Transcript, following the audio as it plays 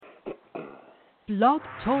Blog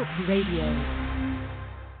Talk Radio.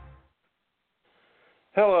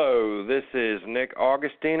 Hello, this is Nick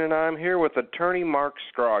Augustine, and I'm here with attorney Mark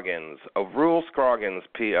Scroggins of Rule Scroggins,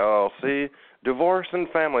 PLLC, divorce and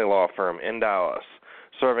family law firm in Dallas,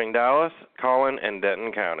 serving Dallas, Collin, and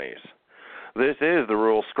Denton counties. This is the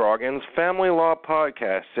Rule Scroggins Family Law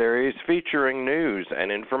podcast series featuring news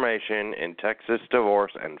and information in Texas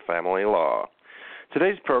divorce and family law.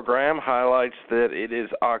 Today's program highlights that it is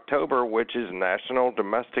October, which is National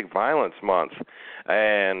Domestic Violence Month.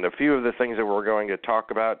 And a few of the things that we're going to talk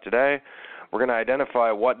about today, we're going to identify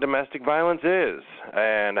what domestic violence is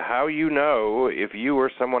and how you know if you or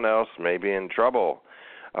someone else may be in trouble.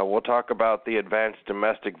 We'll talk about the advanced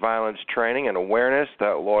domestic violence training and awareness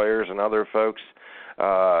that lawyers and other folks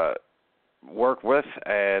work with,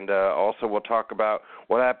 and also we'll talk about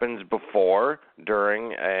what happens before,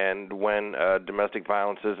 during, and when domestic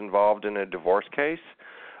violence is involved in a divorce case.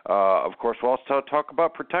 Of course, we'll also talk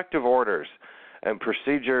about protective orders and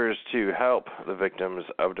procedures to help the victims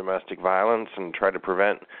of domestic violence and try to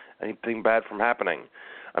prevent anything bad from happening.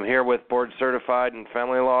 I'm here with board-certified and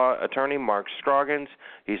family law attorney Mark Scroggins.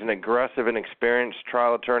 He's an aggressive and experienced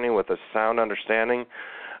trial attorney with a sound understanding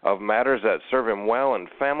of matters that serve him well in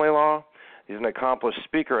family law. He's an accomplished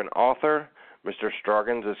speaker and author. Mr.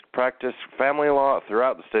 Scroggins has practiced family law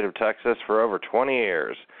throughout the state of Texas for over 20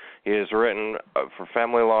 years. He has written for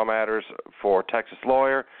family law matters for Texas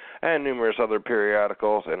Lawyer and numerous other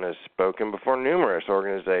periodicals and has spoken before numerous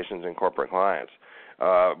organizations and corporate clients.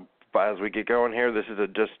 But as we get going here, this is a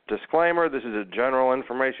disclaimer. This is a general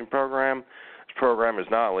information program. This program is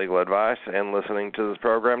not legal advice, and listening to this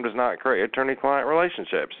program does not create attorney-client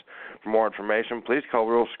relationships. For more information, please call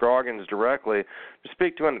Rule Scroggins directly to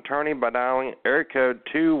speak to an attorney by dialing area code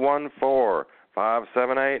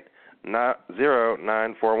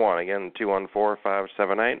 214-578-0941. Again,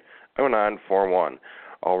 214-578-0941.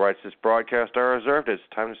 All rights to this broadcast are reserved. It's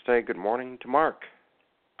time to say good morning to Mark.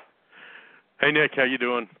 Hey, Nick. How you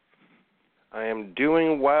doing? I am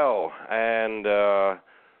doing well and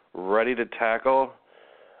ready to tackle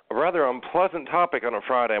a rather unpleasant topic on a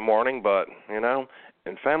Friday morning, but,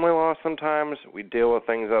 in family law, sometimes we deal with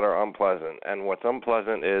things that are unpleasant, and what's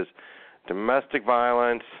unpleasant is domestic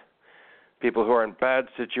violence, people who are in bad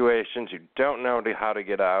situations, who don't know how to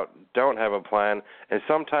get out, don't have a plan, and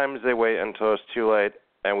sometimes they wait until it's too late,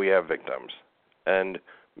 and we have victims, and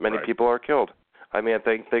many people are killed. I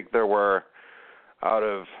think there were, out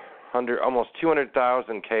of almost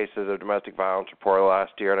 200,000 cases of domestic violence reported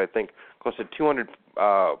last year, and I think close to 200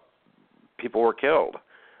 people were killed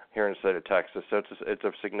here in the state of Texas, so it's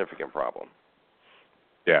a significant problem.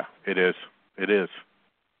 Yeah, it is. It is.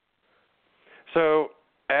 So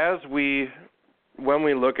when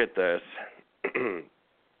we look at this,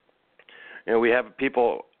 we have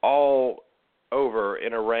people all over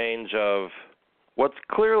in a range of what's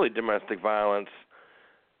clearly domestic violence,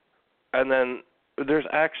 and then there's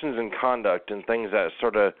actions and conduct and things that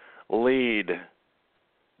sort of lead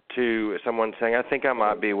to someone saying, I think I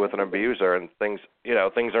might be with an abuser, and things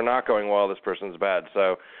are not going well, this person's bad.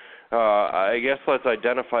 So I guess let's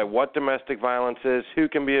identify what domestic violence is, who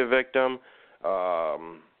can be a victim, how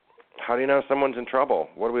do you know someone's in trouble?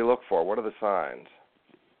 What do we look for? What are the signs?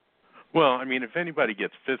 Well, if anybody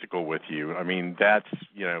gets physical with you, that's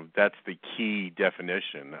the key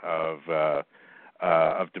definition of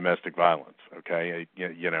domestic violence, okay?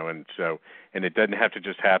 And it doesn't have to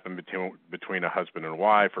just happen between a husband and a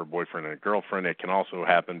wife or a boyfriend and a girlfriend. It can also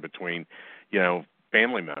happen between,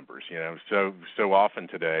 family members, So often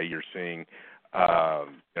today you're seeing,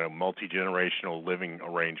 multi-generational living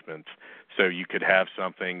arrangements. So you could have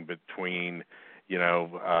something between,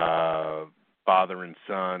 father and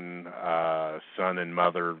son, son and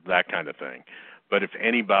mother, that kind of thing. But if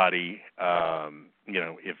anybody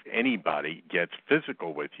gets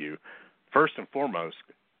physical with you, first and foremost,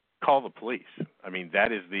 call the police.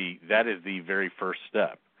 That is the very first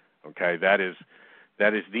step. Okay, that is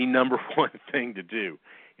the number one thing to do.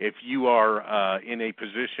 If you are in a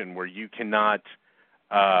position where you cannot,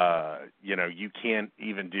 you can't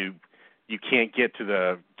get to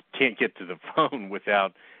the phone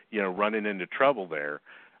without running into trouble there.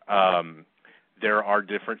 There are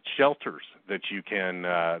different shelters that you can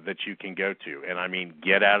go to, and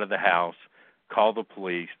get out of the house, call the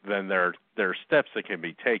police. Then there are steps that can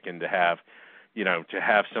be taken to have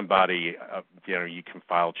somebody. You can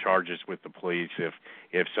file charges with the police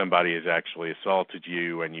if somebody has actually assaulted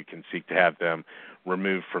you, and you can seek to have them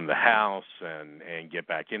removed from the house and get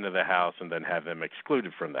back into the house, and then have them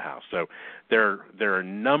excluded from the house. So there are a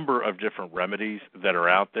number of different remedies that are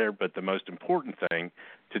out there, but the most important thing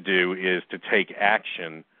to do is to take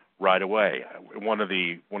action right away. One of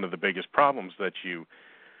the biggest problems that you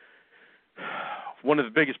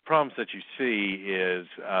see is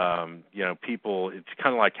people. It's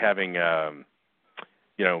kind of like having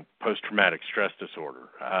post-traumatic stress disorder.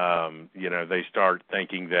 They start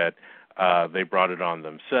thinking that they brought it on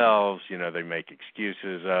themselves. They make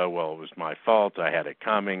excuses. Oh, well, it was my fault. I had it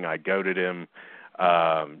coming. I goaded him.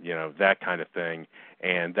 That kind of thing,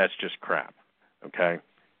 and that's just crap. Okay,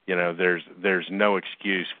 there's no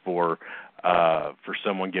excuse for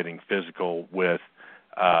someone getting physical with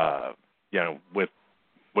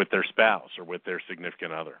their spouse or with their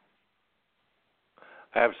significant other.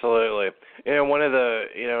 Absolutely. One of the,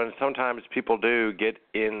 and sometimes people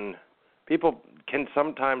can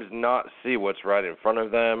sometimes not see what's right in front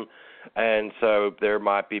of them, and so there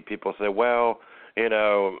might be people say, well,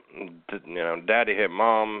 Daddy hit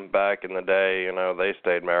Mom back in the day, they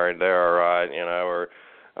stayed married, they're all right, or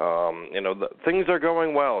things are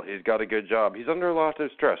going well, he's got a good job, he's under a lot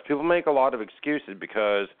of stress. People make a lot of excuses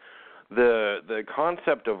because the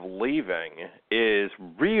concept of leaving is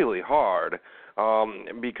really hard,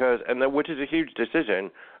 which is a huge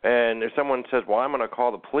decision. And if someone says, well, I'm going to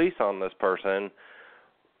call the police on this person,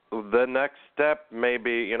 the next step may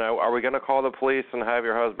be, are we going to call the police and have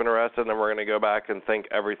your husband arrested, and then we're going to go back and think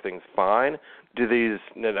everything's fine? Do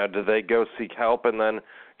they go seek help and then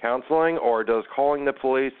counseling, or does calling the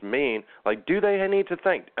police mean, do they need to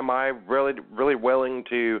think, am I really, really willing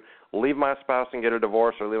to leave my spouse and get a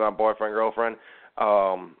divorce, or leave my boyfriend, girlfriend,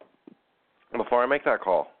 before I make that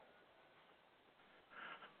call?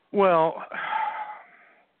 Well,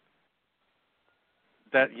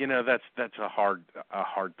 that's a hard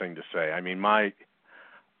thing to say. I mean,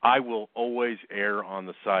 I will always err on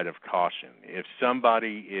the side of caution. If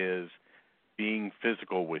somebody is being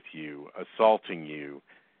physical with you, assaulting you,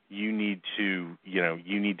 you need to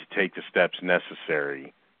take the steps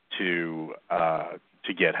necessary to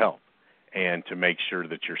get help and to make sure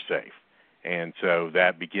that you're safe. And so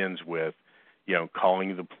that begins with,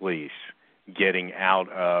 calling the police, getting out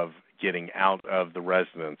of the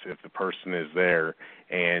residence if the person is there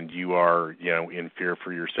and you are, in fear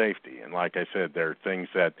for your safety. And like I said, there are things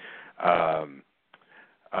that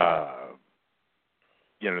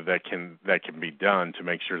that can be done to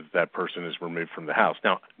make sure that person is removed from the house.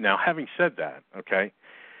 Now, having said that, okay,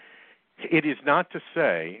 it is not to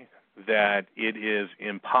say that it is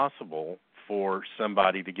impossible for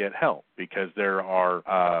somebody to get help, because there are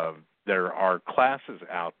classes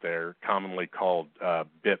out there commonly called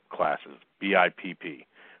BIP classes, BIP,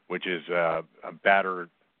 which is a batterer's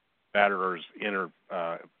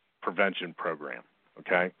prevention program.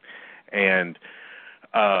 Okay, and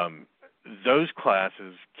those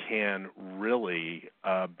classes can really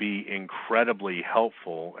be incredibly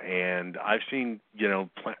helpful, and I've seen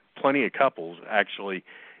plenty of couples actually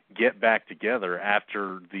get back together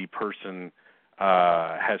after the person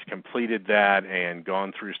has completed that and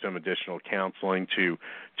gone through some additional counseling to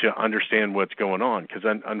understand what's going on. Because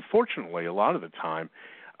unfortunately, a lot of the time,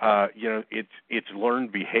 it's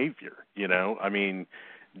learned behavior. I mean,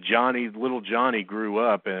 little Johnny grew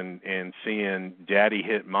up and seeing Daddy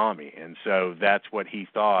hit Mommy, and so that's what he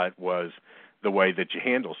thought was the way that you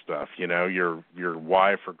handle stuff. Your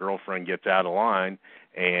wife or girlfriend gets out of line,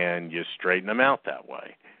 and you straighten them out that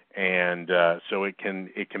way. And so it can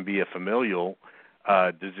be a familial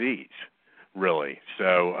disease, really.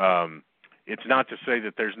 So it's not to say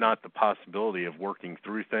that there's not the possibility of working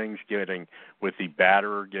through things, getting with the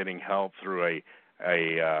batterer, getting help through a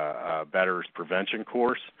batterer's prevention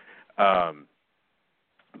course.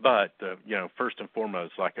 But first and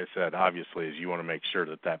foremost, like I said, obviously, is you want to make sure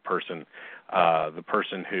that person, the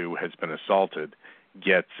person who has been assaulted,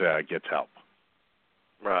 gets help.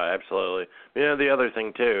 Right, absolutely. The other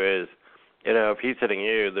thing too is, if he's hitting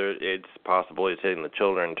you, it's possible he's hitting the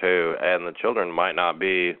children too, and the children might not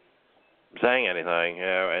be saying anything,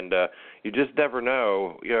 and you just never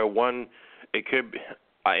know. It could be,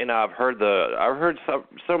 I've heard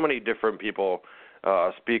so many different people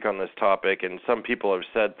speak on this topic, and some people have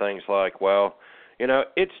said things like, well,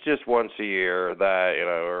 it's just once a year that,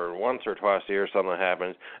 or once or twice a year something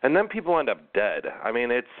happens, and then people end up dead. I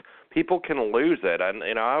mean, people can lose it, and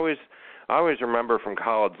I always remember from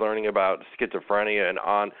college learning about schizophrenia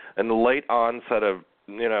and the late onset of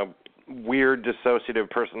weird dissociative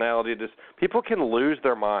personality. People can lose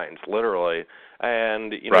their minds literally,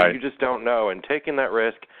 and right. You just don't know. And taking that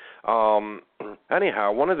risk.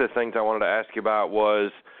 Anyhow, one of the things I wanted to ask you about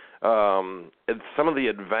was some of the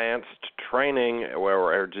advanced training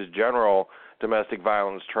or just general domestic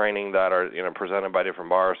violence training that are presented by different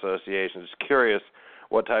bar associations. Curious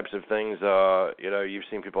what types of things you've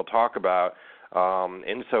seen people talk about.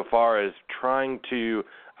 insofar as trying to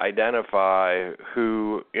identify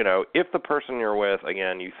who, if the person you're with,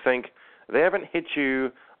 again, you think they haven't hit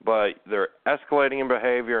you, but they're escalating in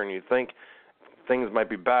behavior and you think things might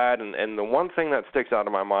be bad. And the one thing that sticks out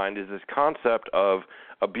of my mind is this concept of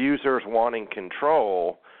abusers wanting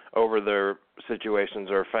control over their situations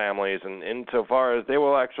or families, and insofar as they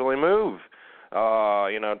will actually move,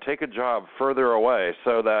 take a job further away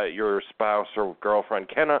so that your spouse or girlfriend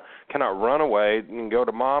cannot run away and go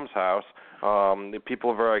to mom's house. People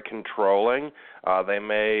are very controlling. They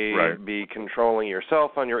may be controlling your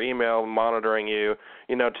cell phone, your email, monitoring you,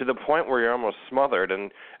 to the point where you're almost smothered,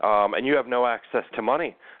 and you have no access to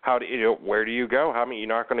money. Where do you go? You're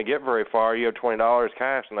not going to get very far. You have $20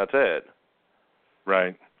 cash, and that's it.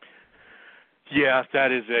 Right. Yeah,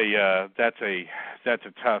 that's a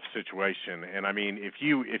tough situation, and I mean, if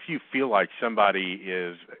you feel like somebody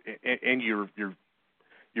is, and you're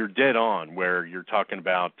dead on where you're talking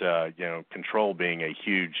about control being a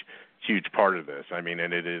huge part of this. I mean,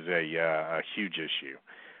 and it is a huge issue.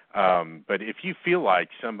 But if you feel like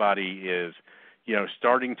somebody is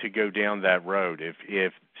starting to go down that road,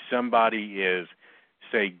 if somebody is,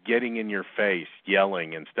 say, getting in your face,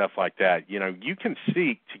 yelling and stuff like that, you can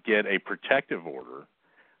seek to get a protective order,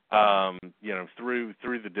 through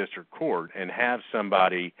the district court and have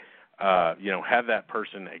somebody, have that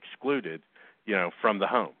person excluded, from the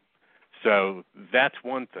home. So that's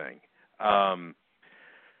one thing.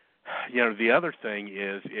 The other thing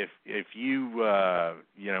is if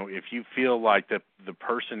you feel like the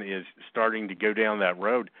person is starting to go down that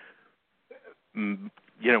road,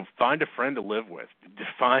 find a friend to live with.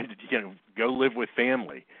 Go live with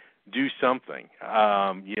family. Do something.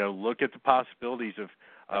 Look at the possibilities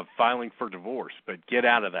of filing for divorce, but get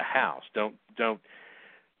out of the house. Don't.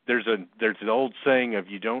 There's an old saying of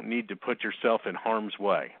you don't need to put yourself in harm's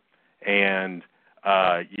way, and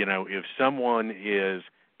if someone is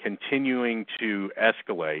continuing to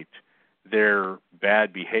escalate their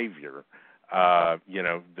bad behavior,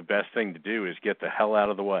 the best thing to do is get the hell out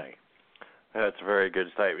of the way. That's a very good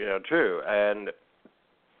statement. True. And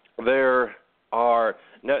there are,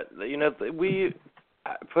 we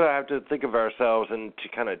have to think of ourselves into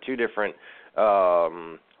kind of two different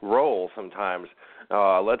roles sometimes.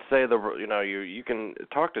 Let's say you can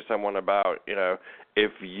talk to someone about,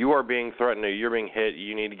 if you are being threatened or you're being hit,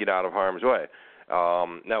 you need to get out of harm's way.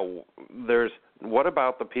 Now, what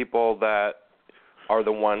about the people that are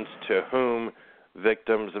the ones to whom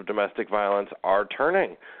victims of domestic violence are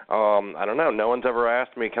turning? I don't know. No one's ever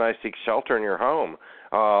asked me, can I seek shelter in your home?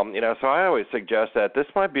 So I always suggest that this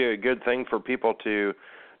might be a good thing for people to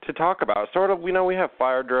talk about. Sort of, we have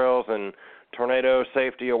fire drills and tornado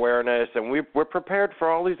safety awareness, and we're prepared for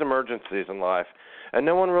all these emergencies in life. And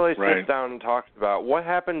no one really sits down and talks about what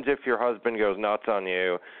happens if your husband goes nuts on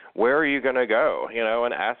you. Where are you going to go?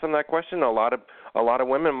 And ask them that question. A lot of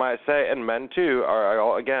women might say, and men too,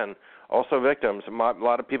 are again also victims. A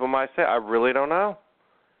lot of people might say, I really don't know.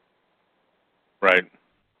 Right.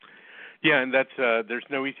 Yeah, and that's there's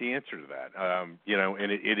no easy answer to that. And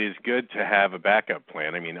it is good to have a backup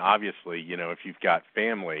plan. I mean, obviously, if you've got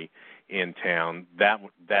family in town,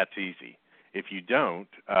 that's easy. If you don't,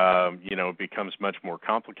 it becomes much more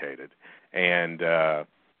complicated, and that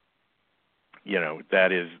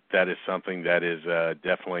is something that is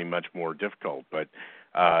definitely much more difficult. But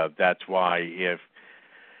that's why it's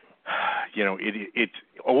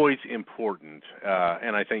always important,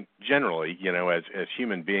 and I think generally, as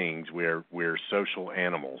human beings, we're social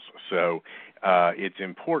animals, so it's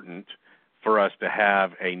important for us to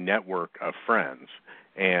have a network of friends,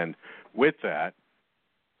 and with that,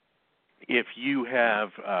 if you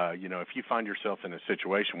have, if you find yourself in a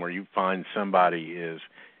situation where you find somebody is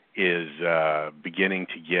beginning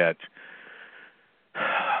to get,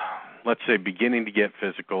 let's say, beginning to get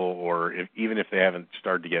physical, or even if they haven't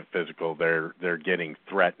started to get physical, they're getting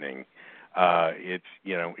threatening.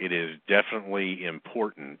 It is definitely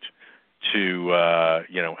important to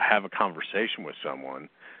have a conversation with someone,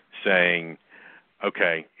 saying,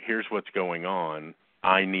 okay, here's what's going on.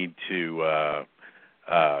 I need to.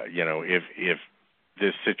 If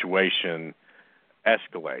this situation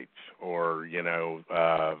escalates or,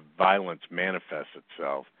 violence manifests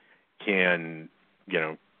itself, can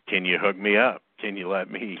you hook me up? Can you let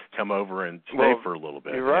me come over and stay for a little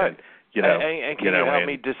bit? You're right. And can you help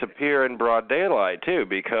me disappear in broad daylight too?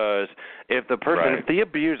 Because if the person, if the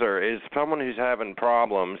abuser is someone who's having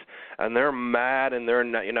problems and they're mad and they're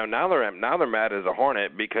now they're mad as a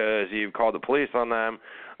hornet because you've called the police on them,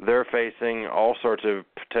 they're facing all sorts of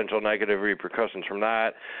potential negative repercussions from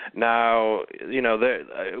that. Now,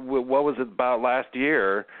 what was it about last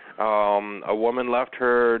year? A woman left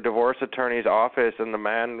her divorce attorney's office, and the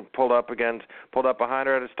man pulled up behind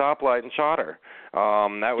her at a stoplight and shot her.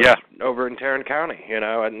 That was over in Tarrant County,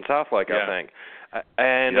 in South Lake, I think.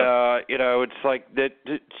 And it's like that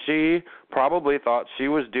she probably thought she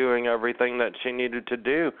was doing everything that she needed to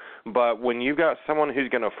do. But when you got someone who's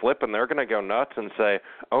going to flip and they're going to go nuts and say,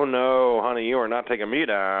 "Oh no, honey, you are not taking me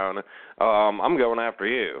down. I'm going after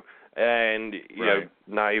you." And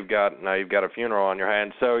now you've got a funeral on your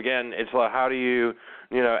hands. So again, it's like, how do you,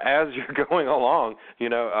 as you're going along,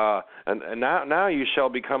 and now you shall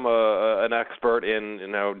become an expert in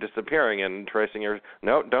disappearing and tracing your.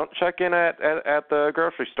 No, don't check in at the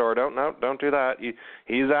grocery store. Don't do that.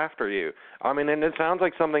 He's after you. I mean, and it sounds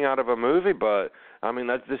like something out of a movie, but I mean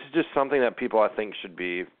this is just something that people, I think, should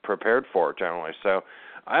be prepared for generally. So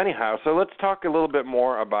anyhow, so let's talk a little bit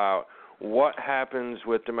more about what happens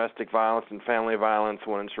with domestic violence and family violence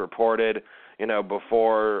when it's reported,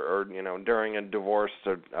 before or, during a divorce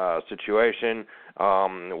situation.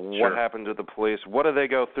 What happens with the police? What do they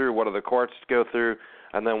go through? What do the courts go through?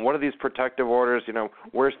 And then what are these protective orders?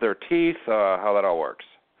 Where's their teeth? How that all works?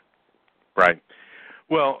 Right.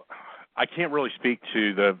 Well, I can't really speak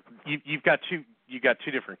to you've got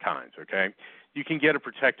two different kinds, okay? You can get a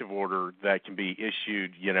protective order that can be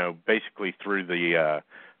issued, basically through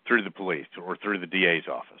the police or through the DA's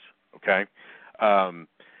office, okay?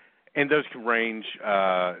 And those can range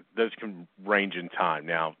in time.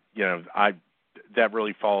 Now, that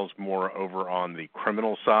really falls more over on the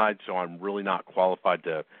criminal side, so I'm really not qualified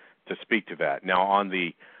to speak to that. Now, on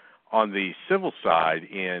the civil side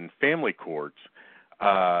in family courts,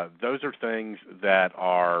 those are things that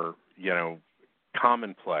are,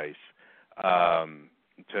 commonplace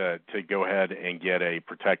to go ahead and get a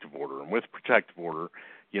protective order. And with a protective order,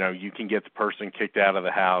 you can get the person kicked out of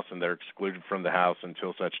the house and they're excluded from the house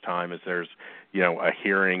until such time as there's, a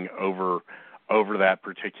hearing over that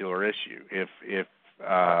particular issue. If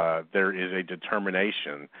there is a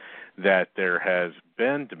determination that there has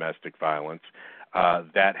been domestic violence,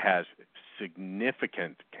 that has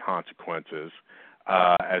significant consequences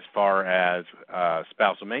as far as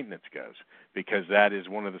spousal maintenance goes, because that is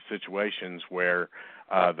one of the situations where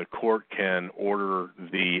the court can order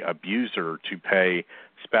the abuser to pay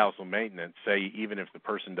spousal maintenance, say even if the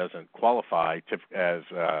person doesn't qualify as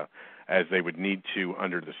they would need to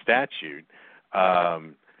under the statute,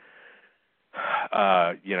 and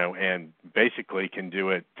basically can do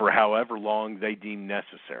it for however long they deem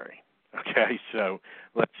necessary. Okay, so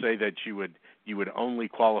let's say that you would only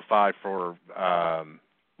qualify for.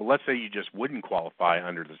 Let's say you just wouldn't qualify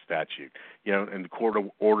under the statute, and the court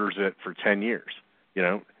orders it for 10 years.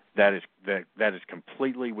 That is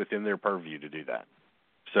completely within their purview to do that.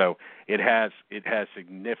 So it has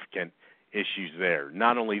significant issues there.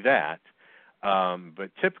 Not only that,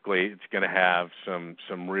 but typically it's going to have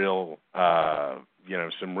some real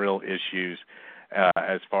issues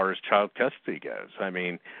as far as child custody goes. I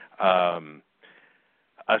mean,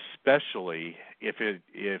 especially if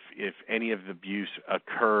any of the abuse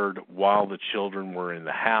occurred while the children were in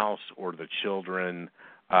the house or the children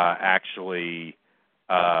actually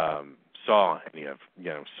saw any of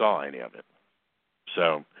it.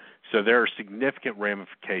 So there are significant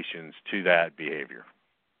ramifications to that behavior.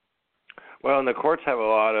 Well, and the courts have a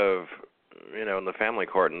lot of, in the family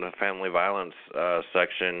court, in the family violence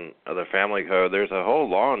section of the family code, there's a whole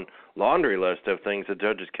laundry list of things that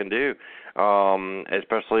judges can do,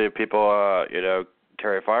 especially if people,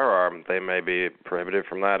 carry a firearm. They may be prohibited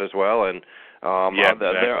from that as well. And exactly.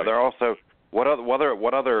 They're also, what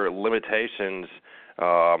other limitations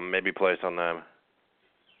may be placed on them?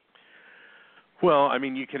 Well, I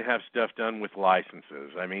mean, you can have stuff done with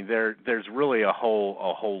licenses. I mean, there's really a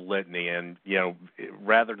whole litany, and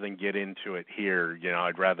rather than get into it here,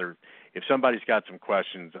 I'd rather, if somebody's got some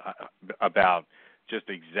questions about just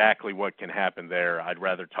exactly what can happen there, I'd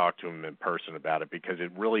rather talk to them in person about it, because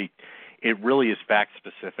it really is fact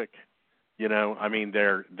specific. I mean,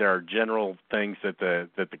 there are general things that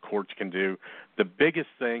the courts can do. The biggest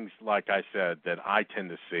things, like I said, that I tend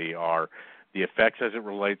to see are the effects as it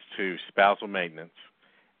relates to spousal maintenance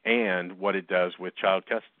and what it does with child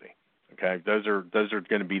custody. Okay, those are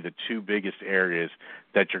going to be the two biggest areas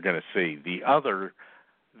that you're going to see. The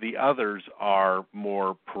others are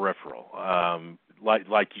more peripheral.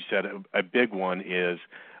 Like you said, a big one is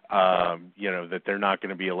that they're not going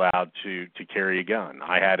to be allowed to carry a gun.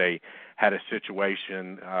 I had a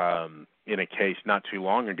situation in a case not too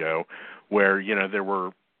long ago where there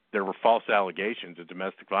were there were false allegations of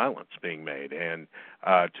domestic violence being made, and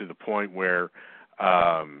to the point where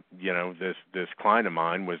this client of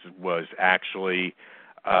mine was actually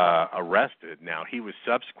arrested. Now, he was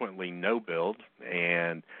subsequently no-billed,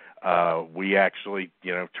 and we actually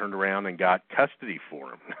turned around and got custody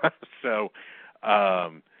for him. So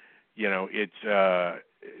it's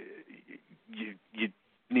you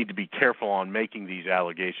need to be careful on making these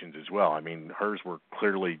allegations as well. I mean, hers were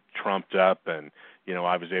clearly trumped up, and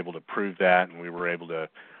I was able to prove that, and we were able to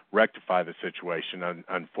rectify the situation.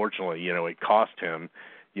 Unfortunately, it cost him,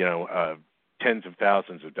 tens of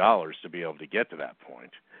thousands of dollars to be able to get to that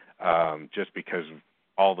point, just because of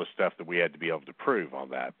all the stuff that we had to be able to prove on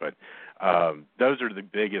that. But those are the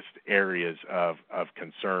biggest areas of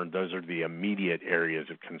concern. Those are the immediate areas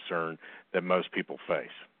of concern that most people face.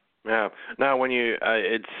 Yeah. Now, when you,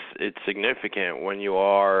 it's significant when you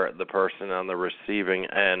are the person on the receiving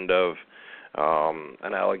end of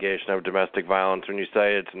an allegation of domestic violence. When you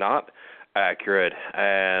say it's not accurate,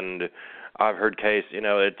 and I've heard it's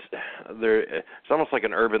almost like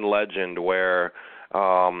an urban legend where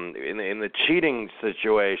in the cheating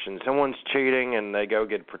situation, someone's cheating and they go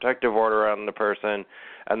get protective order on the person,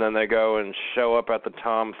 and then they go and show up at the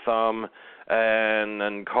Tom Thumb and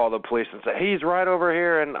then call the police and say, he's right over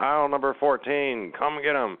here in aisle number 14, come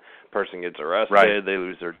get him. Person gets arrested, right. They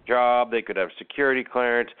lose their job, they could have security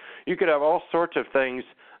clearance. You could have all sorts of things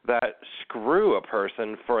that screw a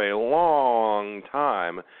person for a long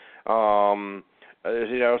time.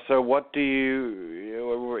 So what do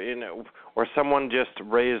you or someone just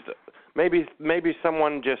raised, maybe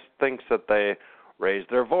someone just thinks that they raised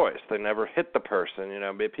their voice. They never hit the person.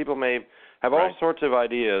 People may have all sorts of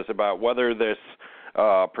ideas about whether this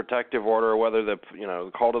protective order, whether the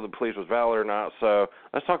call to the police was valid or not. So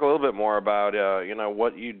let's talk a little bit more about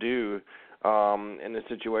what you do in a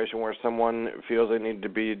situation where someone feels they need to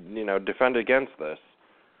be defend against this.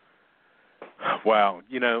 Wow,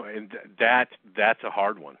 and that's a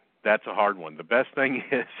hard one. That's a hard one. The best thing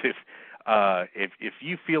is if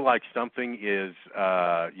you feel like something is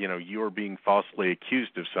you are being falsely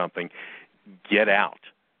accused of something, get out.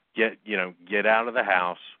 Get out of the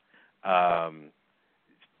house.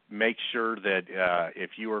 Make sure that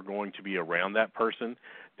if you are going to be around that person,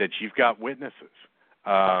 that you've got witnesses.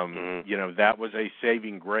 That was a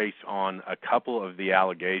saving grace on a couple of the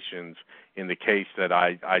allegations in the case that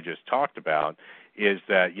I just talked about, is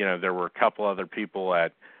that, there were a couple other people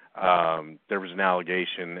there was an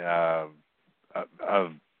allegation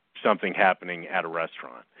of something happening at a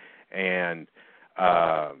restaurant. And,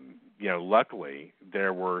 luckily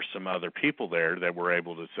there were some other people there that were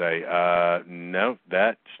able to say, no,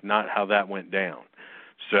 that's not how that went down.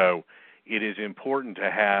 So it is important to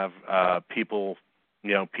have people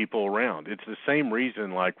around. It's the same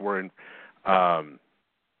reason, like we're in,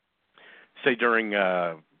 say during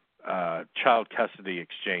child custody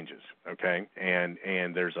exchanges, okay, and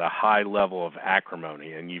there's a high level of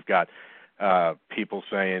acrimony, and you've got people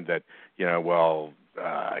saying that,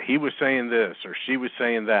 he was saying this or she was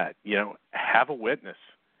saying that. Have a witness.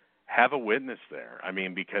 Have a witness there. I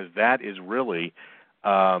mean, because that is really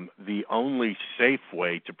the only safe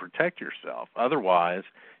way to protect yourself. Otherwise,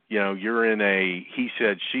 you're in a he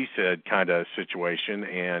said, she said kind of situation,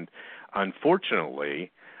 and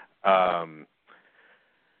unfortunately,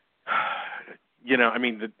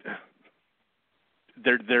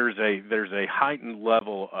 there's a heightened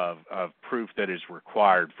level of proof that is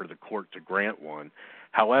required for the court to grant one.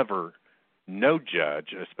 However, no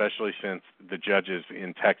judge, especially since the judges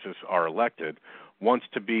in Texas are elected, wants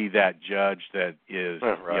to be that judge that is,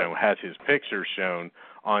 has his picture shown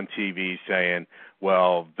on TV saying,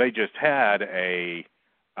 well, they just had a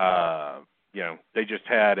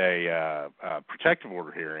protective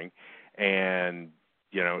order hearing, and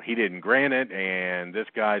he didn't grant it, and this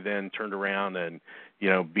guy then turned around and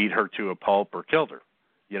beat her to a pulp or killed her.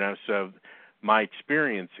 So my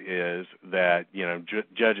experience is that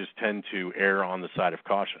judges tend to err on the side of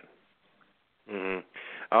caution.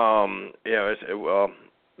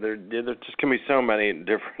 There just can be so many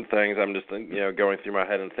different things. I'm just going through my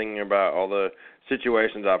head and thinking about all the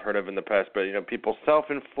situations I've heard of in the past. But people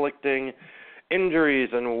self-inflicting injuries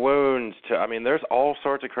and wounds there's all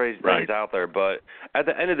sorts of crazy things out there. But at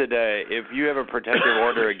the end of the day, if you have a protective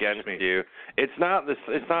order against you, it's not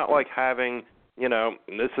like having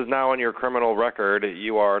this is now on your criminal record.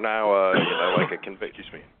 You are now like a conviction.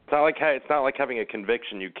 It's not like having a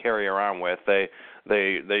conviction you carry around with. They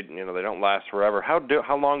don't last forever.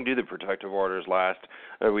 How long do the protective orders last?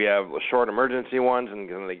 We have short emergency ones, and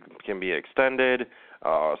they can be extended.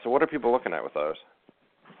 So what are people looking at with those?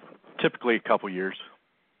 Typically a couple years.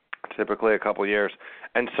 typically a couple years.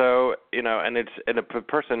 And so, and a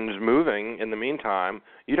person is moving in the meantime,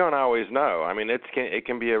 you don't always know. I mean, it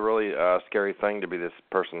can be a really scary thing to be this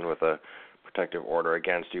person with a protective order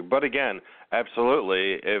against you. But again,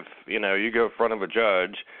 absolutely, if, you go in front of a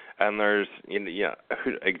judge and there's,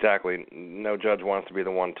 exactly, no judge wants to be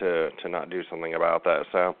the one to not do something about that.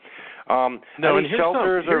 So, no, and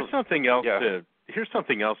here's something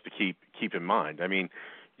else to keep in mind. I mean,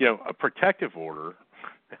 a protective order,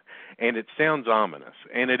 and it sounds ominous,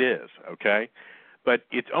 and it is, okay? But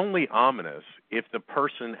it's only ominous if the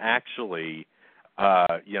person actually,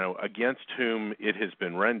 against whom it has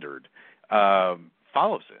been rendered,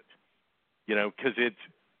 follows it, because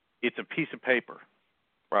it's a piece of paper.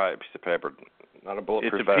 Right, a piece of paper, not a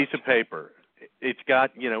bulletproof vest. It's a piece of paper. It's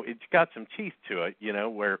got some teeth to it,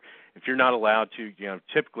 where if you're not allowed to,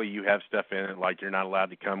 typically you have stuff in it like you're not allowed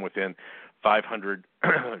to come within 500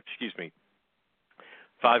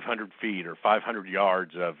 500 feet or 500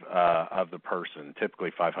 yards of the person,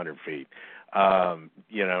 typically 500 feet, and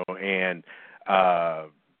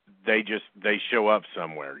they show up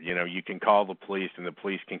somewhere. You can call the police and the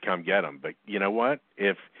police can come get them. But you know what?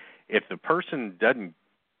 If the person doesn't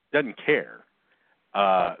care,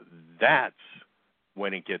 that's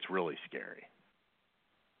when it gets really scary.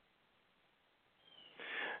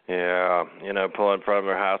 Yeah, pull in front of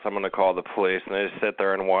their house, I'm going to call the police, and they just sit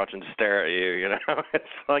there and watch and stare at you, It's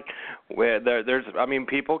like,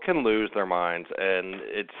 people can lose their minds, and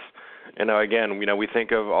it's, again, we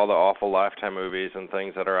think of all the awful Lifetime movies and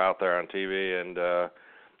things that are out there on TV, and,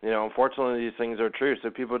 unfortunately these things are true, so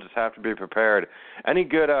people just have to be prepared. Any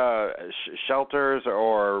good shelters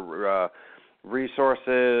or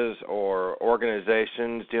resources or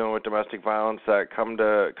organizations dealing with domestic violence that come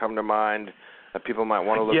to mind that people might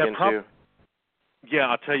want to look into? Yeah,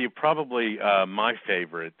 I'll tell you. Probably my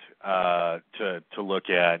favorite to look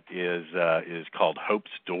at is called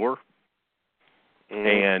Hope's Door,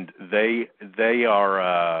 and they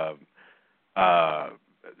are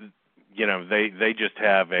they just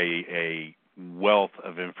have a wealth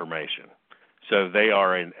of information. So they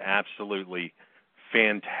are an absolutely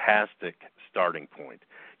fantastic starting point.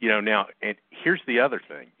 Now, and here's the other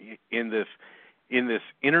thing. In this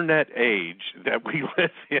internet age that we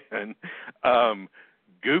live in,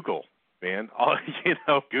 Google, man,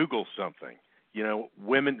 Google something.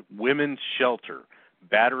 Women's shelter,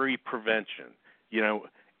 battery prevention.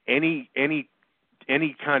 Any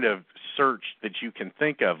kind of search that you can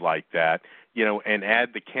think of like that. And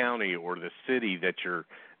add the county or the city that you're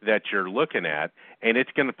looking at, and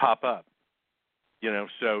it's going to pop up.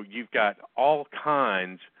 So you've got all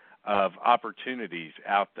kinds of opportunities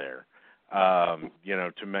out there. To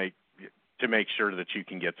make sure that you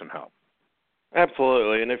can get some help.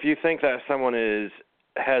 Absolutely, and if you think that someone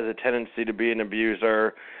has a tendency to be an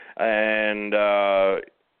abuser, and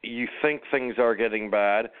you think things are getting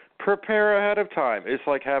bad, prepare ahead of time. It's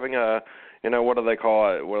like having what do they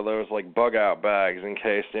call it? One of those like bug out bags in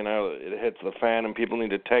case it hits the fan and people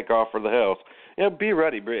need to take off for the hills. Be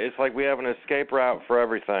ready. It's like we have an escape route for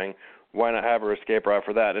everything. Why not have an escape route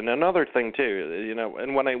for that? And another thing too,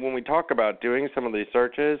 and when we talk about doing some of these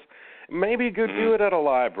searches, maybe go do it at a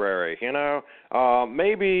library.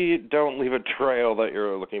 Maybe don't leave a trail that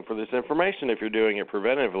you're looking for this information if you're doing it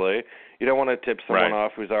preventively. You don't want to tip someone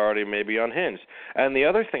off who's already maybe unhinged. And the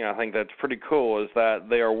other thing I think that's pretty cool is that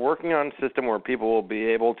they are working on a system where people will be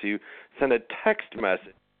able to send a text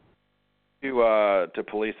message to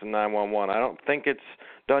police and 911. I don't think it's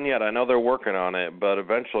done yet. I know they're working on it, but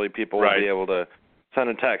eventually people will be able to send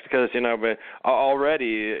a text because, but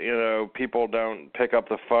already, people don't pick up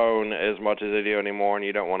the phone as much as they do anymore, and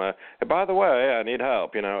you don't want to, hey, by the way, I need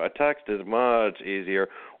help. A text is much easier.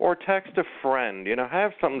 Or text a friend,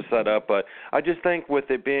 have something set up. But I just think with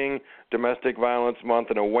it being Domestic Violence Month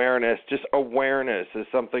and awareness, just awareness is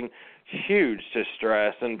something huge to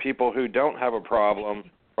stress, and people who don't have a problem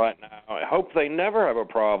right now, I hope they never have a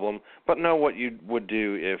problem, but know what you would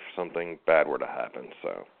do if something bad were to happen.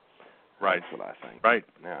 So, that's what I think. Right.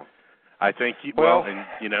 Yeah. I think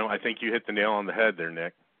I think you hit the nail on the head there,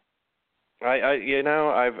 Nick.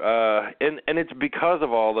 And it's because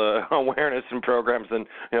of all the awareness and programs and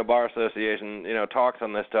Bar Association talks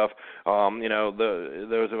on this stuff.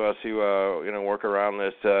 Those of us who work around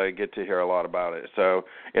this get to hear a lot about it. So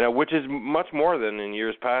which is much more than in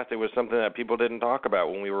years past. It was something that people didn't talk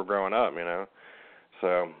about when we were growing up.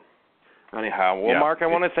 So. Anyhow, Mark, I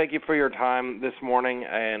want to thank you for your time this morning,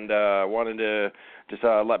 and wanted to just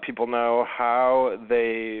let people know how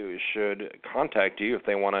they should contact you if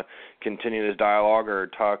they want to continue this dialogue or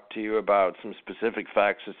talk to you about some specific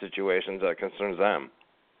facts or situations that concerns them.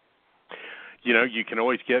 You can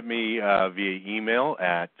always get me via email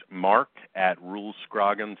at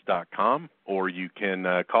mark@rulescroggins.com, or you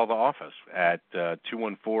can call the office at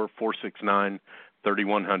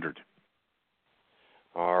 214-469-3100.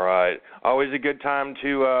 All right. Always a good time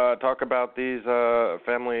to talk about these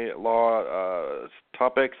family law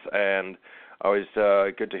topics, and always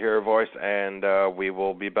good to hear your voice, and we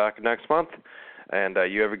will be back next month. And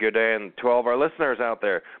you have a good day. And to all of our listeners out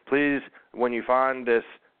there, please, when you find this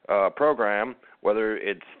program, whether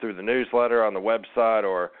it's through the newsletter, on the website,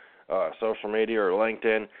 or social media, or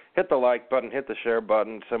LinkedIn, hit the like button, hit the share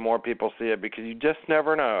button so more people see it, because you just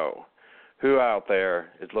never know who out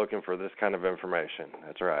there is looking for this kind of information.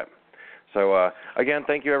 That's right. So, again,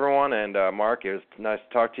 thank you, everyone. And, Mark, it was nice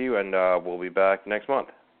to talk to you, and we'll be back next month.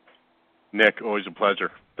 Nick, always a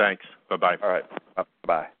pleasure. Thanks. Bye-bye. All right.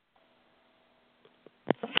 Bye.